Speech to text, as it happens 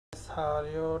how are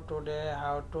you? Today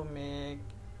how to make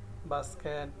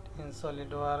basket in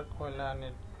SolidWorks. We'll learn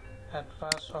it. At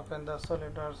first open the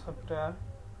SolidWorks software,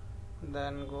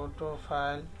 then go to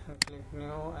file and click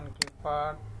new and click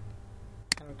part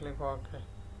and click OK.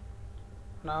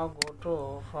 Now go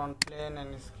to front plane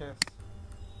and sketch.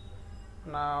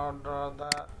 Now draw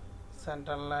the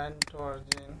center line to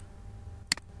origin.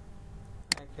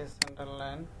 Make a center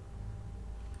line.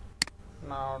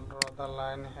 Now draw the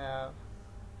line here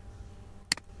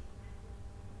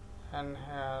and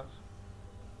here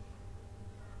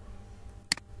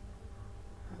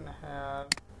and here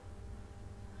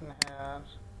and here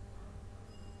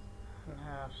and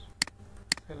here.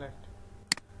 Select.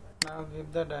 Now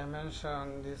give the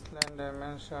dimension, this line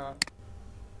dimension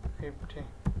 50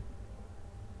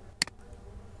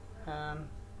 and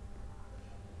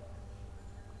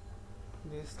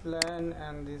this line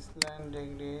and this line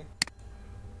degree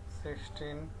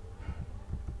 16.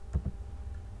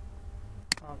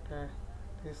 Okay,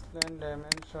 this line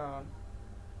dimension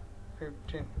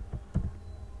 15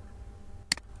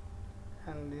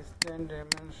 and this line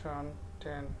dimension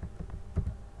 10.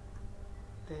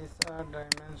 These are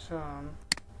dimension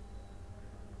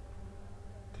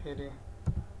 3.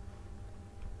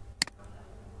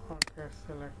 Okay,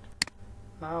 select.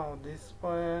 Now this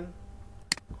point,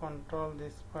 control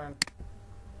this point,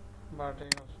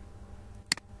 vertical.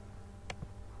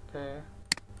 Okay,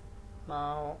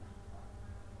 now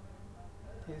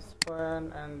this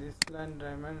point and this line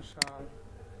dimension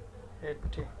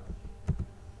 80.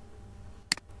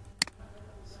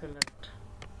 Select.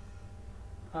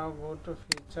 Now go to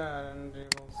feature and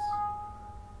revolve.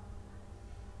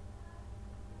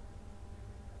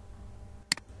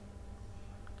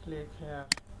 Click here.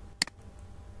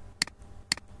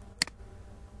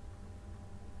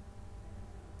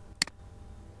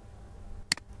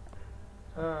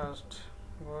 First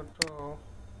go to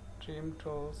trim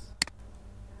tools,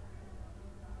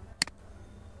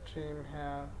 trim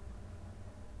here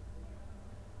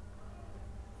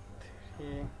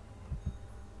 3,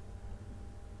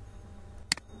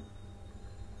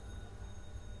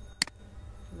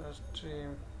 just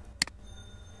trim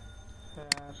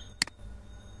here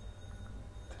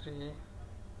 3,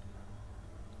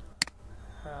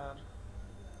 here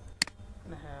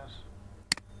and here.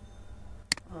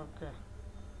 Okay.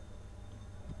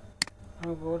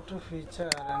 Now go to feature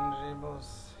and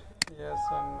reverse, yes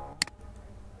or no.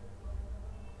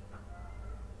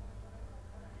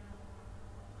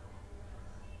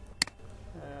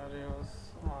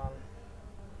 Use on.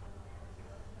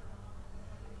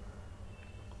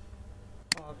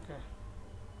 Okay.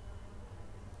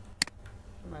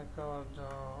 Make our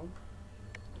job.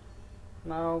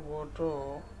 Now go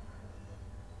to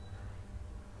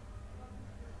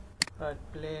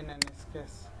right plane and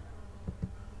sketch.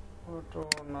 Go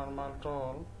to normal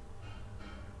tool.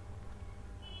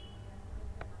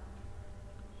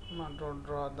 Now to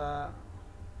draw the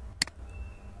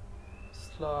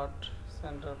slot,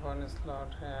 center point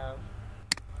slot here.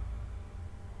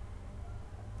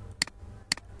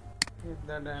 Give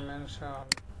the dimension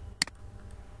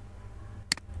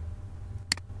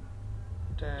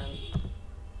 10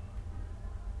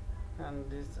 and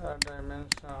these are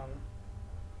dimension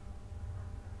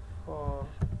 4.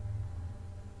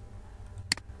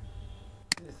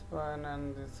 This point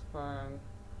and this point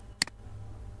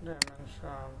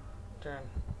dimension 10.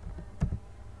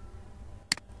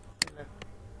 Select.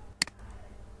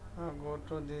 Now go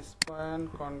to this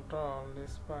point, control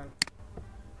this point,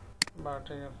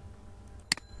 vertical.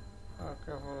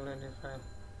 Okay, fully defined.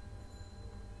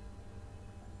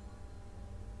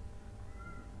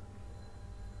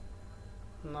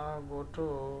 Now go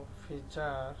to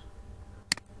feature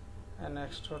and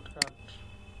extrude cut.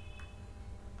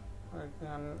 I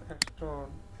can extrude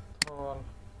through all.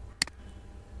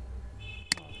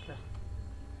 Okay.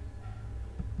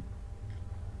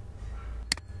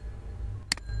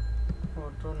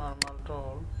 Go to normal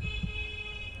tool.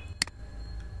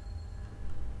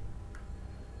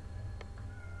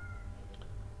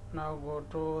 Now go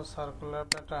to circular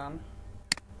pattern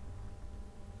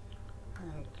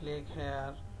and click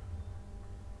here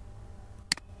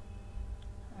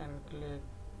and click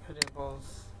revolve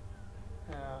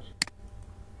here.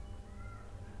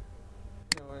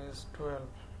 Is 12.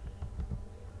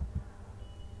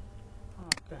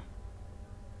 Okay.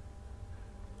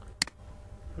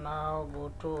 Now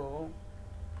go to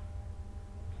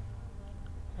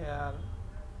here,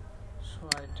 show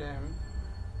item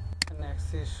and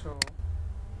axis show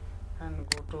and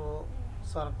go to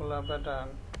circular pattern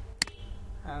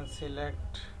and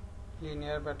select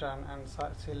linear pattern and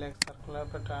select circular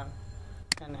pattern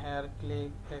and here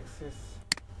click axis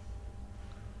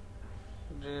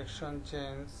direction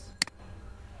change,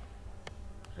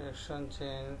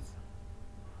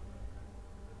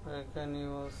 we can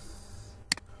use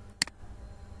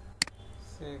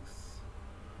 6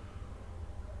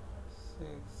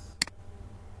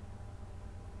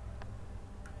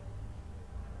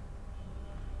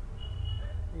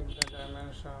 give the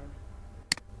dimension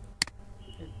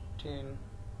 15,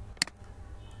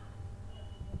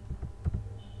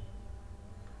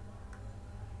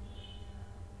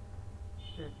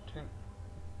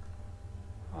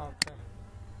 okay.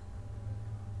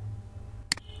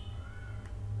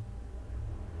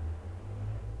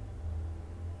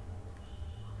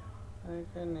 I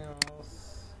can use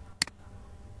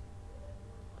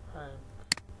 5.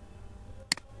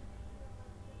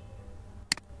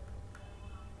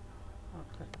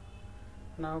 Okay.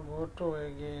 Now go to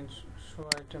again show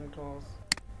item tools.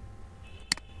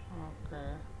 Okay.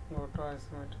 Go to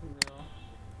isometric view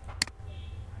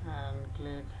and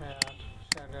click here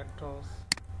shaded tools.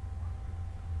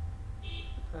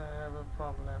 I have a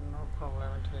problem. No problem.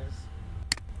 It is.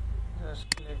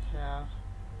 Just click here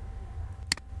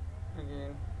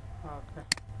again. Okay.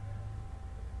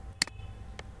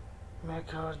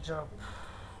 Make our job.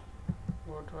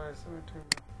 Go to isometric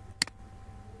view.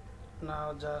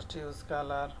 Now just use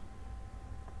color,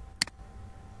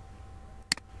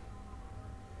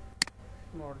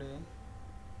 body,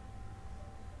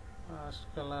 first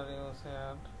color use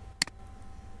here,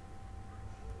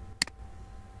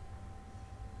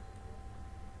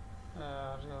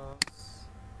 use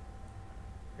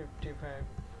 55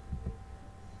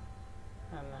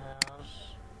 and here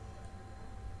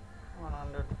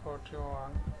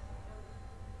 141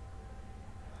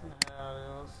 and here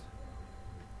use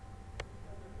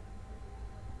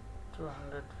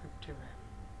 255.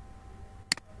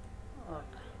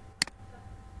 Okay,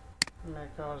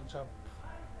 make our job.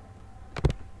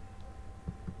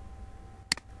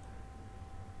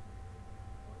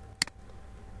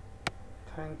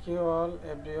 Thank you all,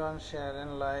 everyone. Share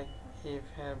and like. If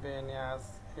have any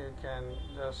ask, you can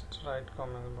just write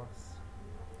comment box.